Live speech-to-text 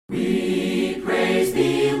Praise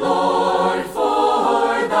thee, Lord,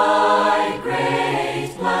 for thy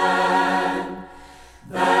great plan,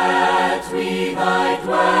 that we thy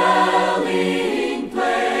dwelling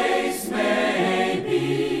place may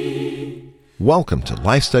be. Welcome to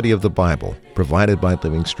Life-Study of the Bible, provided by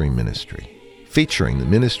Living Stream Ministry, featuring the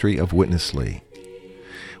ministry of Witness Lee.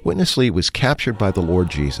 Witness Lee was captured by the Lord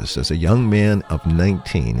Jesus as a young man of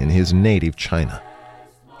 19 in his native China.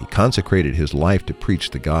 He consecrated his life to preach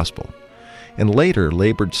the gospel, and later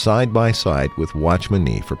labored side by side with Watchman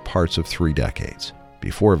Nee for parts of 3 decades,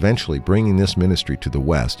 before eventually bringing this ministry to the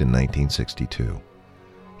West in 1962.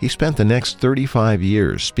 He spent the next 35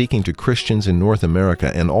 years speaking to Christians in North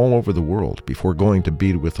America and all over the world before going to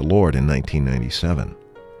be with the Lord in 1997.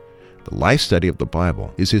 The Life Study of the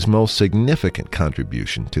Bible is his most significant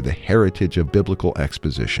contribution to the heritage of biblical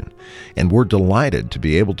exposition, and we're delighted to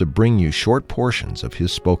be able to bring you short portions of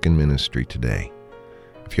his spoken ministry today.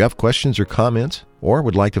 If you have questions or comments, or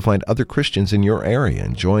would like to find other Christians in your area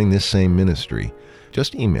enjoying this same ministry,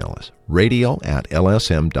 just email us,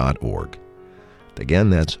 radio@lsm.org. Again,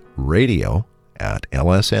 that's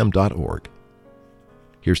radio@lsm.org.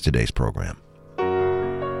 Here's today's program.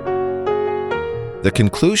 The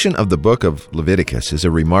conclusion of the book of Leviticus is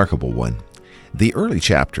a remarkable one. The early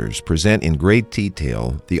chapters present in great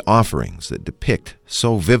detail the offerings that depict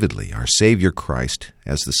so vividly our Savior Christ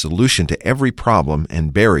as the solution to every problem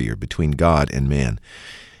and barrier between God and man.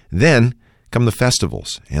 Then come the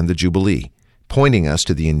festivals and the Jubilee, pointing us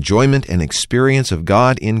to the enjoyment and experience of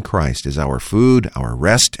God in Christ as our food, our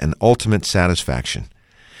rest, and ultimate satisfaction.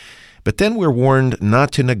 But then we're warned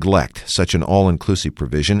not to neglect such an all-inclusive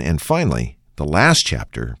provision, and finally, the last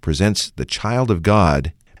chapter presents the child of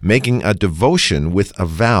God making a devotion with a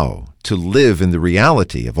vow to live in the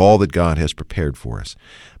reality of all that God has prepared for us.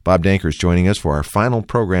 Bob Danker is joining us for our final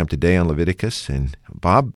program today on Leviticus. And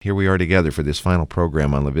Bob, here we are together for this final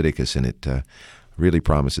program on Leviticus, and it really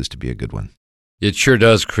promises to be a good one. It sure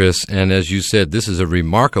does, Chris. And as you said, this is a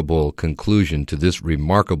remarkable conclusion to this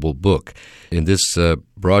remarkable book. In this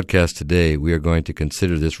broadcast today, we are going to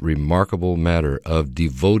consider this remarkable matter of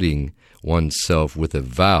devoting oneself with a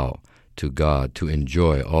vow to God to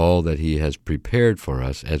enjoy all that He has prepared for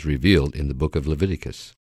us as revealed in the book of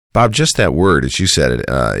Leviticus. Bob, just that word, as you said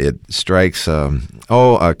it strikes kind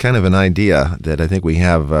of an idea that I think we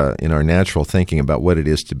have in our natural thinking about what it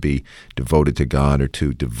is to be devoted to God or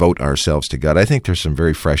to devote ourselves to God. I think there's some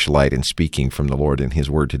very fresh light in speaking from the Lord in His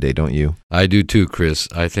Word today, don't you? I do too, Chris.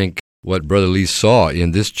 I think what Brother Lee saw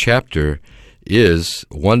in this chapter is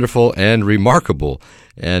wonderful and remarkable,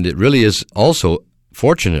 and it really is also,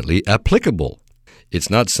 fortunately, applicable. It's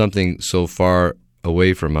not something so far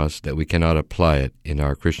away from us that we cannot apply it in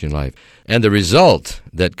our Christian life. And the result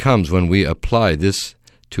that comes when we apply this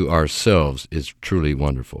to ourselves is truly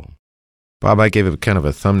wonderful. Bob, I gave a kind of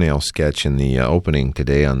a thumbnail sketch in the opening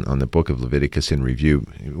today on the book of Leviticus in review.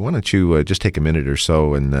 Why don't you just take a minute or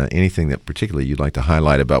so and anything that particularly you'd like to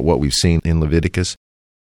highlight about what we've seen in Leviticus?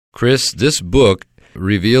 Chris, this book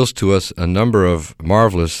reveals to us a number of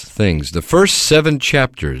marvelous things. The first 7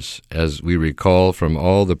 chapters, as we recall from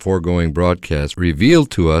all the foregoing broadcasts, reveal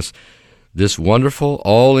to us this wonderful,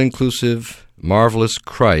 all-inclusive, marvelous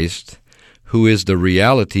Christ who is the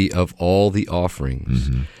reality of all the offerings.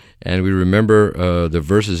 Mm-hmm. And we remember the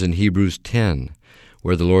verses in Hebrews 10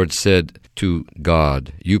 where the Lord said to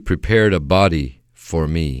God, "You prepared a body for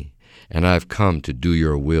me, and I've come to do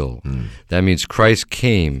your will." That means Christ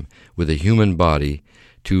came with a human body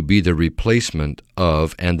to be the replacement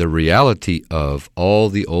of and the reality of all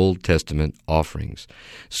the Old Testament offerings.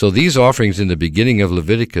 So these offerings in the beginning of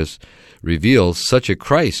Leviticus reveal such a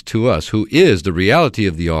Christ to us who is the reality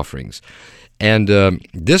of the offerings. And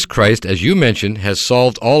this Christ, as you mentioned, has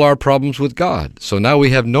solved all our problems with God. So now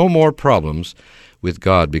we have no more problems with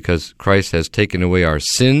God because Christ has taken away our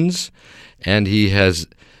sins and He has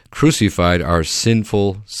crucified our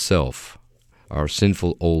sinful self, our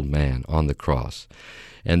sinful old man on the cross.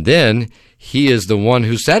 And then He is the one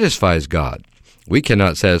who satisfies God. We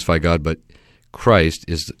cannot satisfy God, but Christ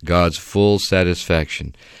is God's full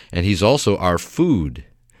satisfaction. And He's also our food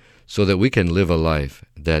so that we can live a life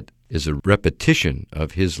that is a repetition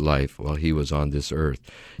of His life while He was on this earth.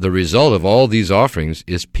 The result of all these offerings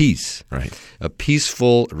is peace. Right. A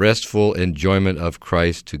peaceful, restful enjoyment of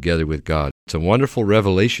Christ together with God. It's a wonderful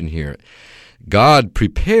revelation here. God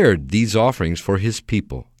prepared these offerings for His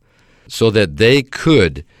people so that they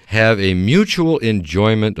could have a mutual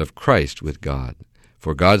enjoyment of Christ with God,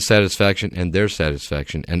 for God's satisfaction and their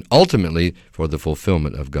satisfaction, and ultimately for the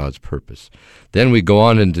fulfillment of God's purpose. Then we go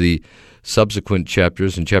on into the subsequent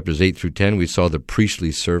chapters. In chapters 8 through 10, we saw the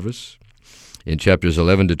priestly service. In chapters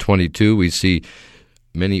 11 to 22, we see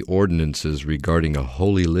many ordinances regarding a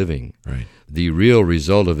holy living. Right. The real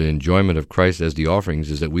result of the enjoyment of Christ as the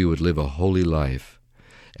offerings is that we would live a holy life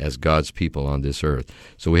as God's people on this earth.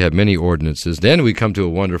 So we have many ordinances. Then we come to a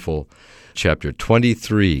wonderful chapter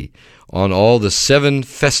 23 on all the 7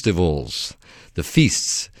 festivals, the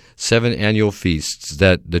feasts, 7 annual feasts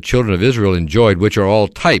that the children of Israel enjoyed, which are all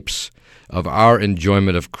types of our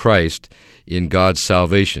enjoyment of Christ in God's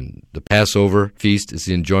salvation. The Passover feast is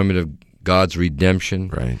the enjoyment of God's redemption,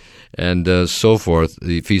 Right. and so forth.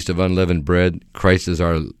 The Feast of Unleavened Bread, Christ is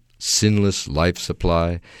our sinless life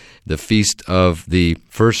supply. The Feast of the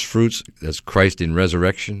First Fruits, that's Christ in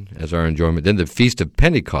resurrection as our enjoyment. Then the Feast of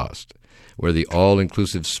Pentecost, where the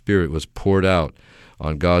all-inclusive Spirit was poured out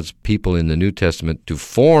on God's people in the New Testament to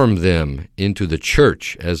form them into the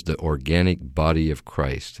church as the organic body of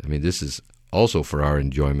Christ. I mean, this is also for our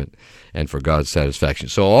enjoyment and for God's satisfaction.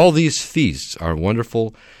 So all these feasts are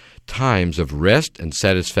wonderful times of rest and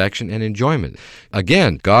satisfaction and enjoyment.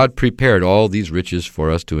 Again, God prepared all these riches for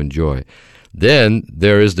us to enjoy. Then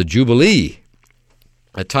there is the Jubilee,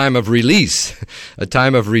 a time of release, a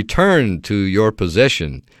time of return to your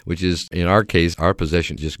possession, which is, in our case, our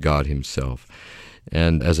possession, just God himself.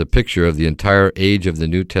 And as a picture of the entire age of the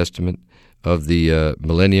New Testament, of the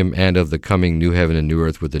millennium and of the coming new heaven and new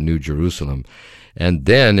earth with the new Jerusalem. And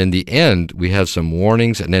then in the end, we have some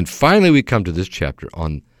warnings. And then finally we come to this chapter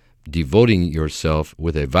on devoting yourself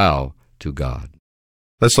with a vow to God.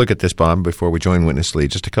 Let's look at this, Bob, before we join Witness Lee.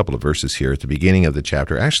 Just a couple of verses here at the beginning of the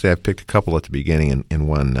chapter. Actually, I've picked a couple at the beginning and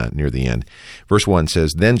one near the end. Verse 1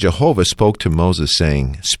 says, Then Jehovah spoke to Moses,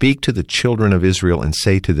 saying, Speak to the children of Israel and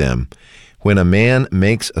say to them, When a man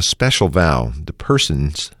makes a special vow, the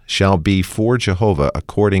persons shall be for Jehovah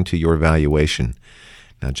according to your valuation.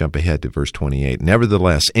 Now jump ahead to verse 28.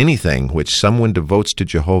 Nevertheless, anything which someone devotes to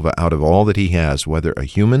Jehovah out of all that he has, whether a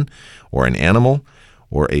human or an animal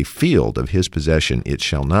or a field of his possession, it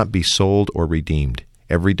shall not be sold or redeemed.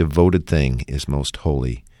 Every devoted thing is most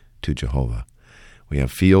holy to Jehovah. We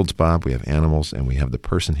have fields, Bob, we have animals, and we have the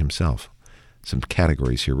person himself. Some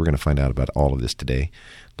categories here. We're going to find out about all of this today,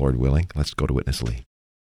 Lord willing. Let's go to Witness Lee.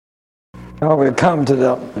 Now we come to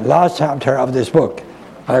the last chapter of this book.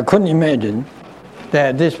 I couldn't imagine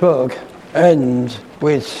that this book ends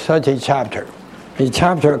with such a chapter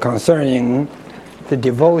concerning the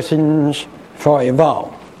devotions for a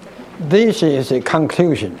vow. This is the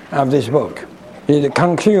conclusion of this book. It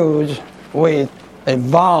concludes with a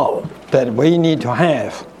vow that we need to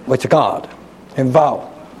have with God, a vow.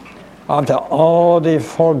 After all the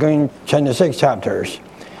foregoing 26 chapters,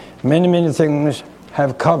 many things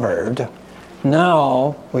have covered.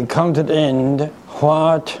 Now we come to the end.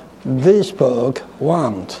 What this book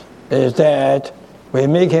wants is that we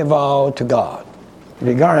make a vow to God,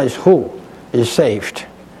 regardless who is saved.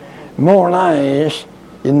 More or less,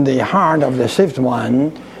 in the heart of the saved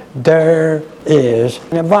one, there is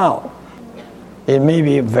a vow. It may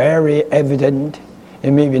be very evident,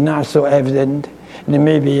 it may be not so evident, it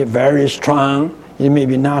may be very strong, it may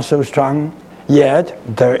be not so strong, yet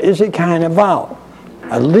there is a kind of vow,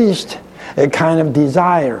 at least a kind of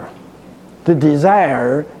desire. The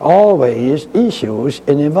desire always issues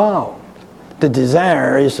in a vow. The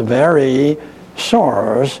desire is very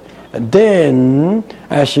source. Then,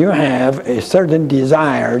 as you have a certain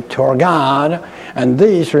desire toward God, and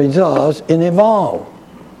this results in a vow.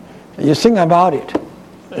 You think about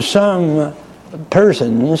it. Some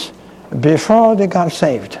persons, before they got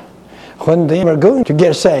saved, when they were going to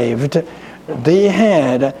get saved, they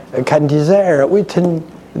had a kind of desire within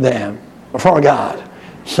them for God.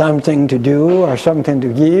 Something to do or something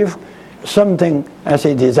to give, something as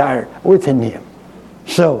a desire within him.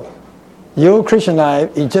 So, your Christian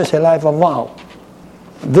life is just a life of vow.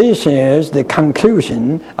 This is the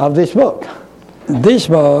conclusion of this book. This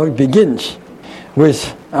book begins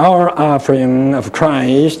with our offering of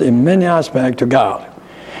Christ in many aspects to God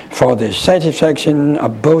for the satisfaction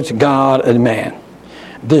of both God and man.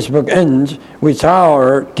 This book ends with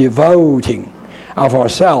our devoting of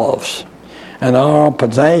ourselves and our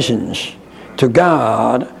possessions to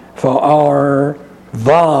God for our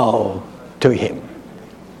vow to him.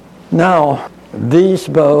 Now, this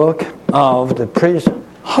book of the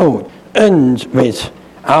priesthood ends with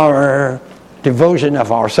our devotion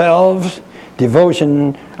of ourselves,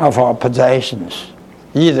 devotion of our possessions,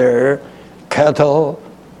 either cattle,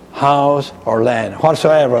 house, or land,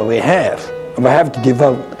 whatsoever we have to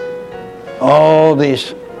devote all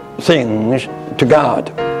these things to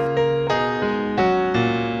God.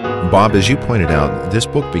 Bob, as you pointed out, this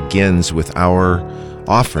book begins with our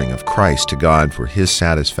offering of Christ to God for his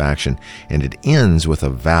satisfaction, and it ends with a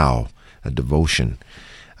vow a devotion.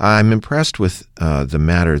 I'm impressed with the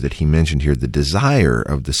matter that he mentioned here, the desire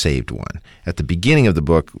of the saved one. At the beginning of the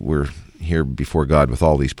book, we're here before God with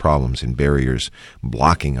all these problems and barriers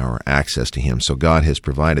blocking our access to Him. So God has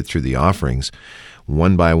provided through the offerings,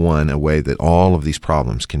 one by one, a way that all of these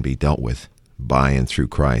problems can be dealt with by and through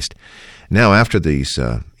Christ. Now, after these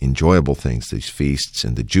enjoyable things, these feasts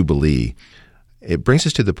and the Jubilee, it brings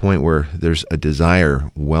us to the point where there's a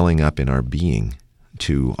desire welling up in our being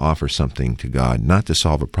to offer something to God, not to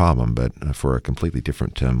solve a problem, but for a completely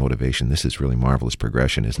different motivation. This is really marvelous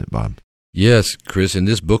progression, isn't it, Bob? Yes, Chris, in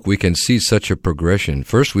this book we can see such a progression.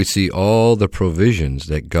 First, we see all the provisions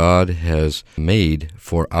that God has made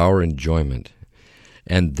for our enjoyment.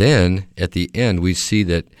 And then, at the end, we see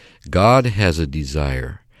that God has a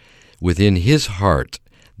desire within His heart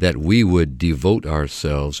that we would devote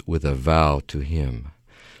ourselves with a vow to Him.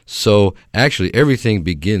 So, actually, everything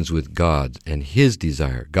begins with God and His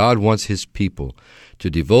desire. God wants His people to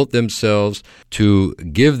devote themselves, to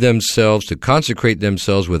give themselves, to consecrate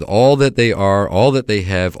themselves with all that they are, all that they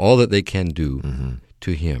have, all that they can do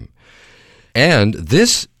to Him. And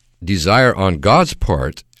this desire on God's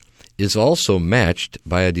part is also matched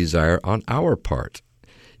by a desire on our part.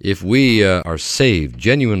 If we are saved,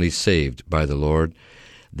 genuinely saved by the Lord,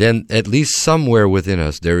 then at least somewhere within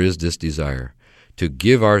us there is this desire to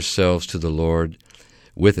give ourselves to the Lord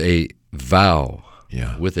with a vow,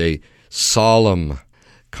 with a solemn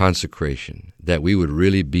consecration, that we would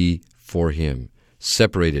really be for Him,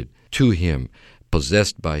 separated to Him,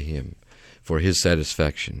 possessed by Him, for His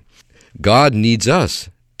satisfaction. God needs us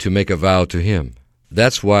to make a vow to Him.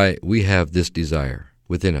 That's why we have this desire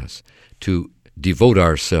within us to devote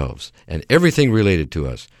ourselves and everything related to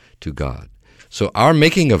us to God. So our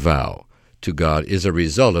making a vow to God is a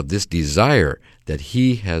result of this desire that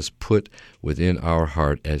He has put within our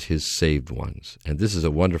heart as His saved ones. And this is a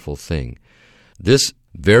wonderful thing. This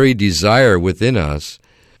very desire within us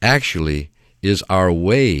actually is our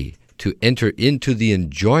way to enter into the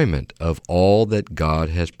enjoyment of all that God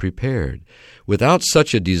has prepared. Without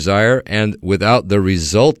such a desire and without the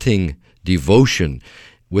resulting devotion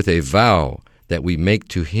with a vow that we make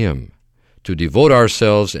to Him, to devote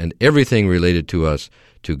ourselves and everything related to us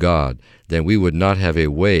to God, then we would not have a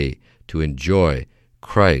way to enjoy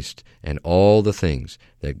Christ and all the things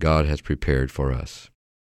that God has prepared for us.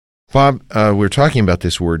 Bob, we're talking about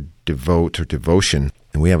this word devote or devotion,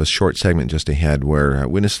 and we have a short segment just ahead where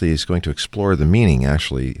Witness Lee is going to explore the meaning,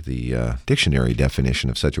 actually, the dictionary definition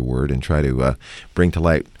of such a word, and try to bring to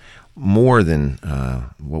light more than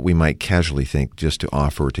what we might casually think just to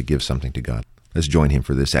offer or to give something to God. Let's join him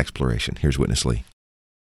for this exploration. Here's Witness Lee.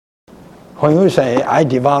 When you say, I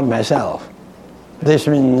devote myself, this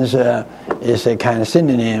means it's a kind of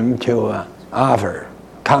synonym to offer,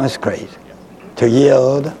 consecrate, to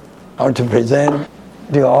yield, or to present.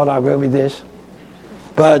 Do you all agree with this?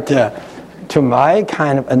 But to my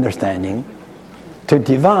kind of understanding, to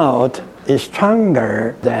devote is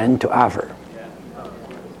stronger than to offer.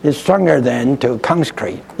 It's stronger than to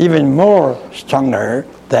consecrate, even more stronger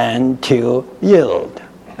than to yield,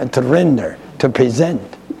 to render, to present,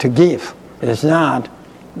 to give. It's not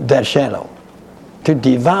that shallow. To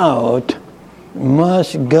devote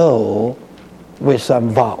must go with some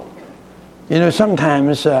vow. You know,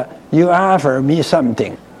 sometimes you offer me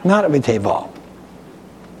something, not with a vow.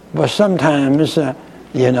 But sometimes,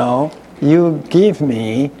 you give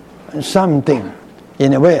me something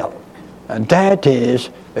in a will. And that is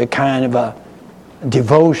a kind of a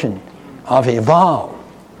devotion of a vow.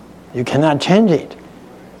 You cannot change it.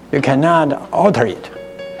 You cannot alter it.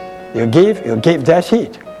 You give, that's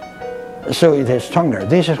it. So it is stronger.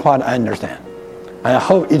 This is what I understand. I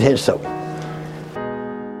hope it is so.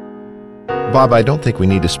 Bob, I don't think we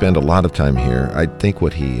need to spend a lot of time here. I think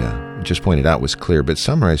what he just pointed out was clear, but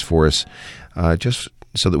summarize for us just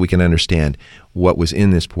so that we can understand what was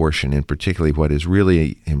in this portion, and particularly what is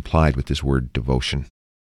really implied with this word devotion.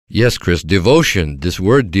 Yes, Chris, devotion, this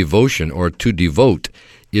word devotion or to devote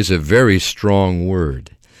is a very strong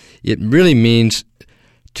word. It really means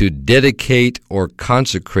to dedicate or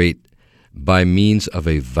consecrate by means of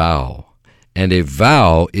a vow. And a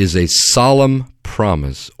vow is a solemn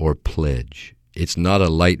promise or pledge. It's not a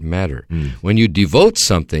light matter. When you devote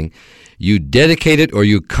something, you dedicate it or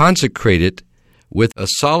you consecrate it with a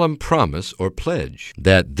solemn promise or pledge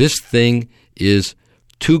that this thing is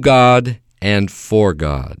to God and for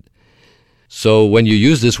God. So when you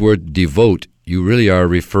use this word devote, you really are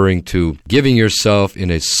referring to giving yourself in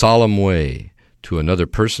a solemn way to another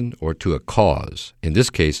person or to a cause. In this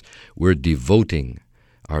case, we're devoting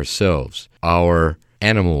ourselves, our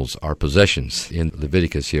animals, our possessions in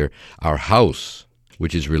Leviticus here, our house,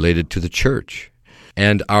 which is related to the church,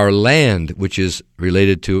 and our land, which is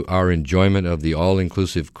related to our enjoyment of the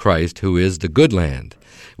all-inclusive Christ, who is the good land.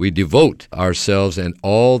 We devote ourselves and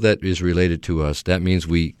all that is related to us. That means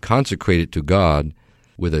we consecrate it to God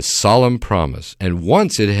with a solemn promise. And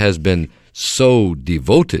once it has been so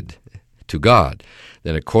devoted to God,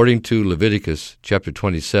 then according to Leviticus chapter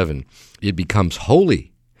 27, it becomes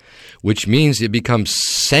holy, which means it becomes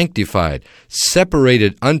sanctified,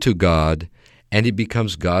 separated unto God, and it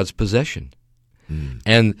becomes God's possession.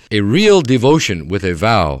 And a real devotion with a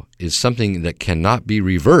vow is something that cannot be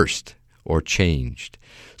reversed or changed.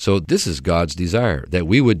 So this is God's desire, that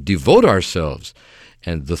we would devote ourselves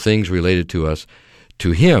and the things related to us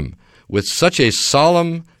to Him with such a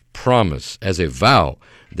solemn promise as a vow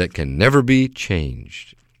that can never be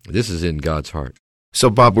changed. This is in God's heart. So,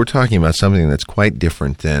 Bob, we're talking about something that's quite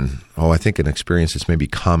different than, I think an experience that's maybe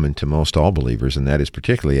common to most all believers, and that is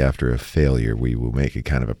particularly after a failure, we will make a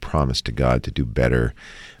kind of a promise to God to do better,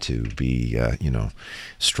 to be,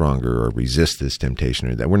 stronger or resist this temptation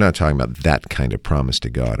or that. We're not talking about that kind of promise to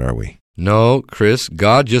God, are we? No, Chris,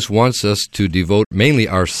 God just wants us to devote mainly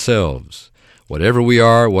ourselves. Whatever we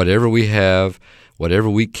are, whatever we have, whatever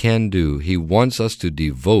we can do, He wants us to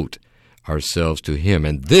devote ourselves to Him.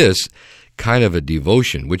 And this kind of a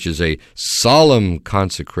devotion, which is a solemn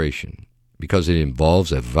consecration, because it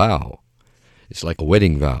involves a vow. It's like a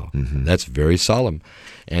wedding vow. Mm-hmm. That's very solemn,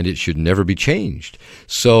 and it should never be changed.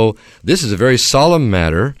 So this is a very solemn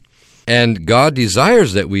matter, and God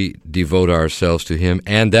desires that we devote ourselves to Him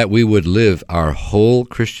and that we would live our whole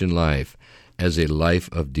Christian life as a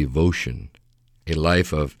life of devotion, a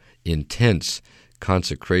life of intense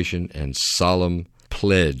consecration and solemn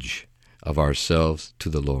pledge of ourselves to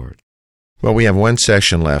the Lord. Well, we have one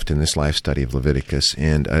session left in this life study of Leviticus,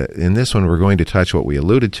 and in this one we're going to touch what we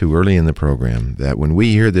alluded to early in the program, that when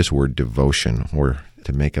we hear this word devotion, or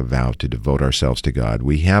to make a vow to devote ourselves to God,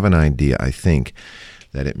 we have an idea, I think,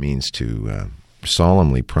 that it means to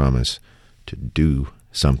solemnly promise to do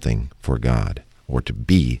something for God, or to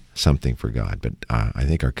be something for God. But I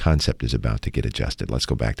think our concept is about to get adjusted. Let's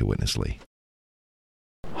go back to Witness Lee.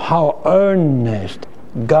 How earnest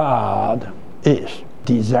God is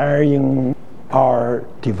desiring our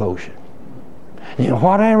devotion. In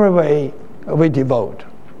whatever way we devote,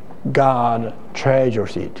 God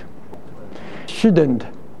treasures it. Shouldn't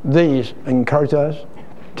this encourage us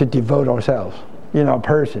to devote ourselves,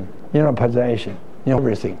 person, possession,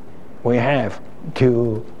 everything we have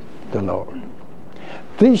to the Lord?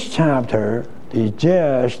 This chapter is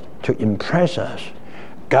just to impress us.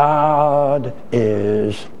 God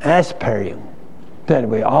is aspiring that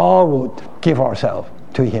we all would give ourselves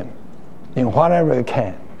to Him in whatever we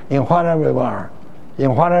can, in whatever we are,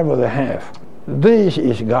 in whatever we have. This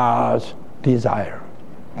is God's desire.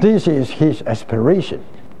 This is His aspiration.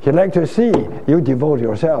 He'd like to see you devote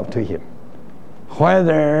yourself to Him.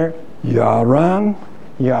 Whether you are wrong,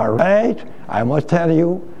 you are right, I must tell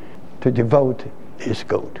you, to devote is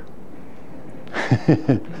good.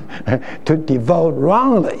 To devote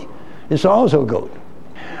wrongly is also good.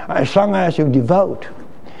 As long as you devote,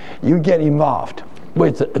 you get involved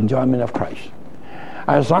with the enjoyment of Christ.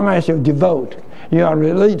 As long as you devote, you are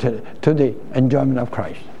related to the enjoyment of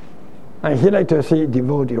Christ. And He'd like to see you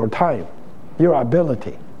devote your time, your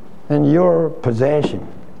ability, and your possession,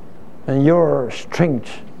 and your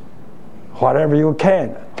strength, whatever you can,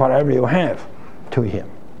 whatever you have, to Him.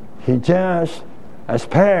 He just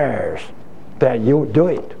aspires that you do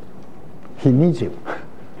it. He needs you.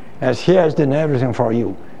 As He has done everything for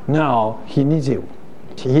you, now He needs you.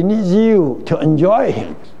 He needs you to enjoy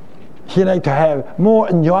Him. He like to have more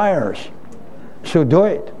enjoyers. So do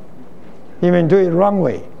it. Even do it wrong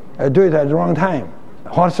way. Do it at the wrong time.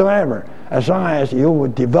 Whatsoever. As long as you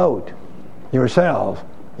would devote yourself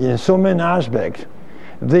in so many aspects,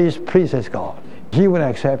 this pleases God. He will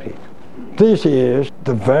accept it. This is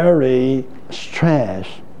the very stress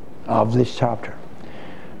of this chapter.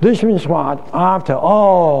 This means what? After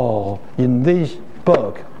all, in this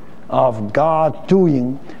book of God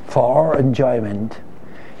doing for our enjoyment,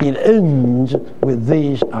 it ends with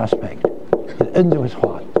this aspect. It ends with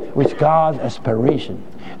what? With God's aspiration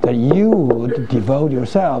that you would devote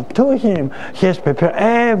yourself to Him. He has prepared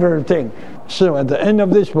everything. So at the end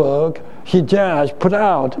of this book, He just put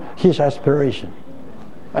out His aspiration,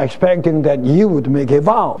 expecting that you would make a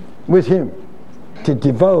vow with Him to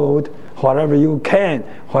devote whatever you can,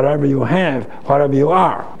 whatever you have, whatever you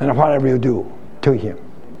are, and whatever you do to Him.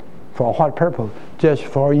 For what purpose? Just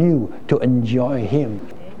for you to enjoy Him.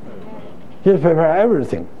 He's prepared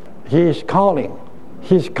everything. He's calling.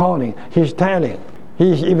 He's telling.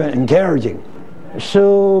 He's even encouraging.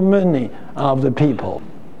 So many of the people,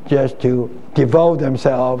 just to devote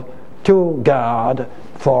themselves to God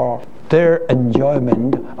for their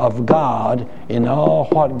enjoyment of God in all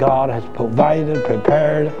what God has provided,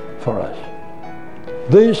 prepared for us.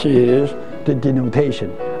 This is the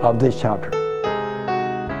denotation of this chapter.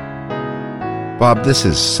 Bob, this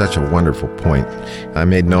is such a wonderful point. I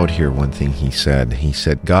made note here one thing he said. He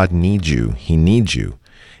said, God needs you. He needs you.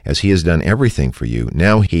 As he has done everything for you,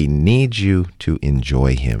 now he needs you to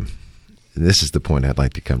enjoy him. This is the point I'd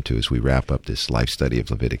like to come to as we wrap up this life study of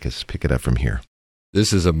Leviticus. Pick it up from here.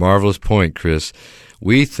 This is a marvelous point, Chris.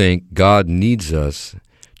 We think God needs us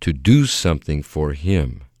to do something for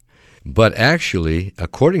him. But actually,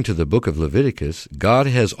 according to the book of Leviticus, God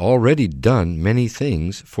has already done many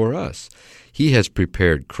things for us. He has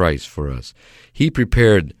prepared Christ for us. He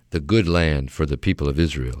prepared the good land for the people of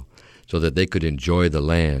Israel so that they could enjoy the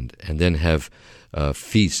land and then have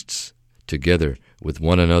feasts together with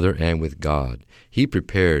one another and with God. He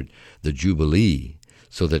prepared the Jubilee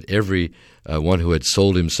so that every one who had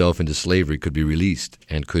sold himself into slavery could be released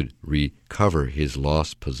and could recover his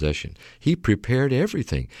lost possession. He prepared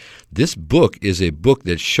everything. This book is a book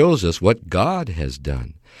that shows us what God has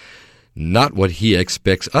done, not what he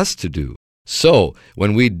expects us to do. So,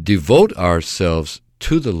 when we devote ourselves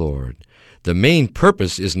to the Lord, the main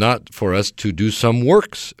purpose is not for us to do some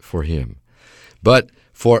works for him, but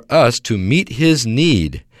for us to meet his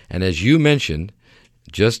need. And as you mentioned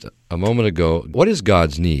just a moment ago, what is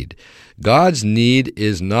God's need? God's need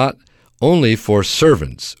is not only for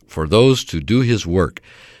servants, for those to do his work,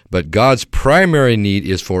 but God's primary need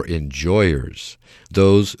is for enjoyers,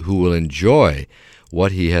 those who will enjoy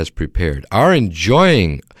what he has prepared. Our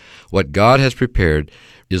enjoying what God has prepared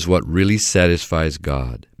is what really satisfies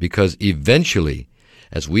God, because eventually,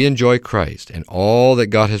 as we enjoy Christ and all that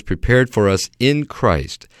God has prepared for us in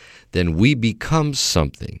Christ, then we become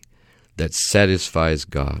something that satisfies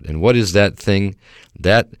God. And what is that thing?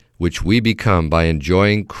 That which we become by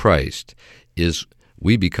enjoying Christ is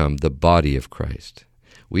we become the body of Christ.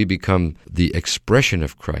 We become the expression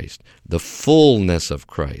of Christ, the fullness of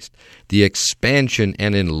Christ, the expansion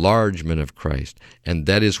and enlargement of Christ. And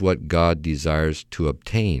that is what God desires to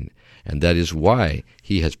obtain. And that is why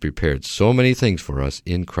he has prepared so many things for us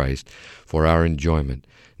in Christ for our enjoyment.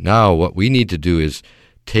 Now, what we need to do is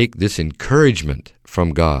take this encouragement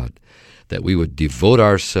from God that we would devote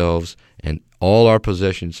ourselves and all our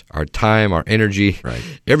possessions, our time, our energy,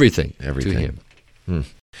 everything to him.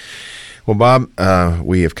 Well, Bob,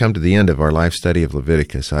 we have come to the end of our life study of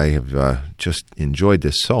Leviticus. I have just enjoyed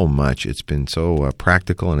this so much. It's been so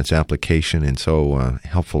practical in its application and so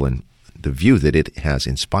helpful in the view that it has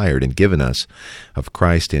inspired and given us of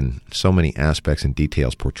Christ in so many aspects and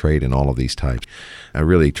details portrayed in all of these types. I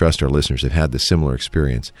really trust our listeners have had the similar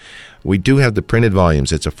experience. We do have the printed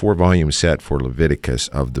volumes. It's a 4-volume set for Leviticus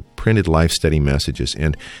of the printed life study messages.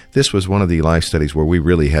 And this was one of the life studies where we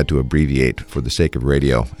really had to abbreviate for the sake of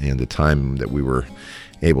radio and the time that we were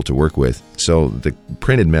able to work with. So the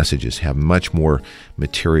printed messages have much more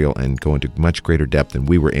material and go into much greater depth than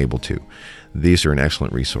we were able to. These are an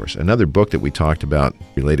excellent resource. Another book that we talked about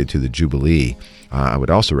related to the Jubilee, I would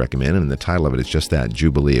also recommend, and the title of it is just that,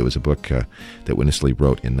 Jubilee. It was a book that Witness Lee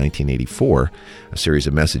wrote in 1984, a series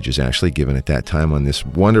of messages actually given at that time on this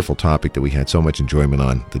wonderful topic that we had so much enjoyment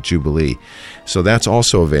on, the Jubilee. So that's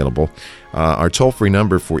also available. Our toll-free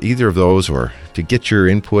number for either of those, or to get your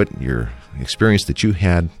input, your experience that you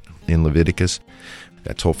had in Leviticus,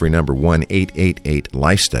 that toll-free number,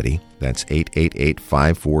 1-888-LIFE-STUDY. That's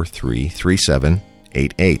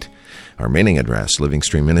 888-543-3788. Our mailing address, Living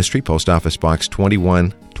Stream Ministry, Post Office Box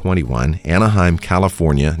 2121, Anaheim,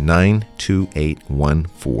 California,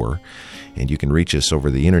 92814. And you can reach us over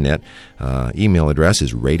the internet. Email address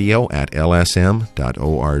is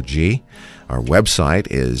radio@lsm.org. Our website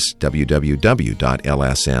is www.lsm.org.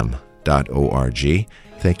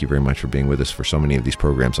 Thank you very much for being with us for so many of these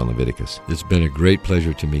programs on Leviticus. It's been a great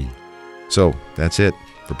pleasure to me. So that's it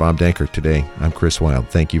for Bob Dankert today. I'm Chris Wilde.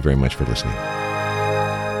 Thank you very much for listening.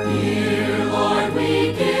 Dear Lord,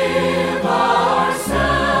 we give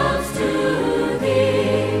ourselves to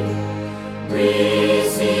Thee.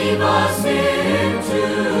 Receive us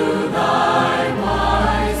into Thy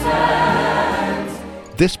wise hands.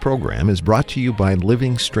 This program is brought to you by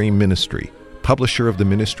Living Stream Ministry, publisher of the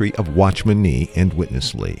ministry of Watchman Nee and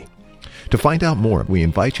Witness Lee. To find out more, we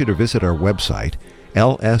invite you to visit our website,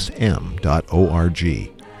 lsm.org.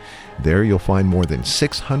 There you'll find more than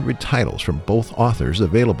 600 titles from both authors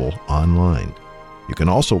available online. You can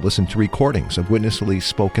also listen to recordings of Witness Lee's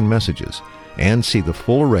spoken messages and see the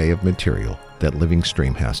full array of material that Living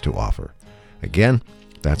Stream has to offer. Again,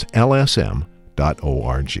 that's lsm.org.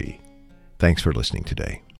 Thanks for listening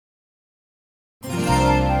today.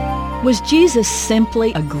 Was Jesus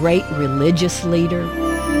simply a great religious leader?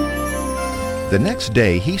 The next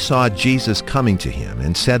day he saw Jesus coming to him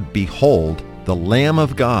and said, "Behold, the Lamb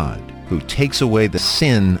of God, who takes away the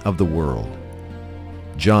sin of the world."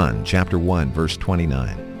 John chapter 1, verse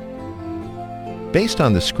 29. Based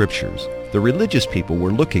on the scriptures, the religious people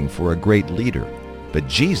were looking for a great leader, but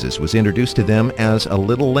Jesus was introduced to them as a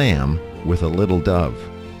little lamb with a little dove.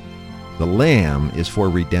 The lamb is for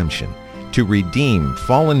redemption, to redeem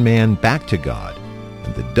fallen man back to God,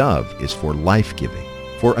 and the dove is for life-giving,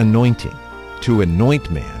 for anointing, to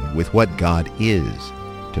anoint man with what God is,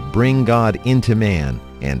 to bring God into man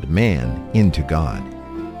and man into God.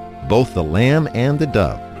 Both the lamb and the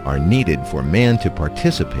dove are needed for man to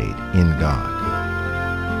participate in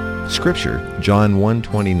God. Scripture, John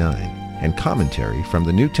 1:29, and commentary from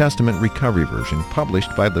the New Testament Recovery Version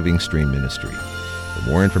published by Living Stream Ministry. For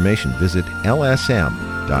more information, visit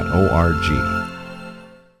lsm.org.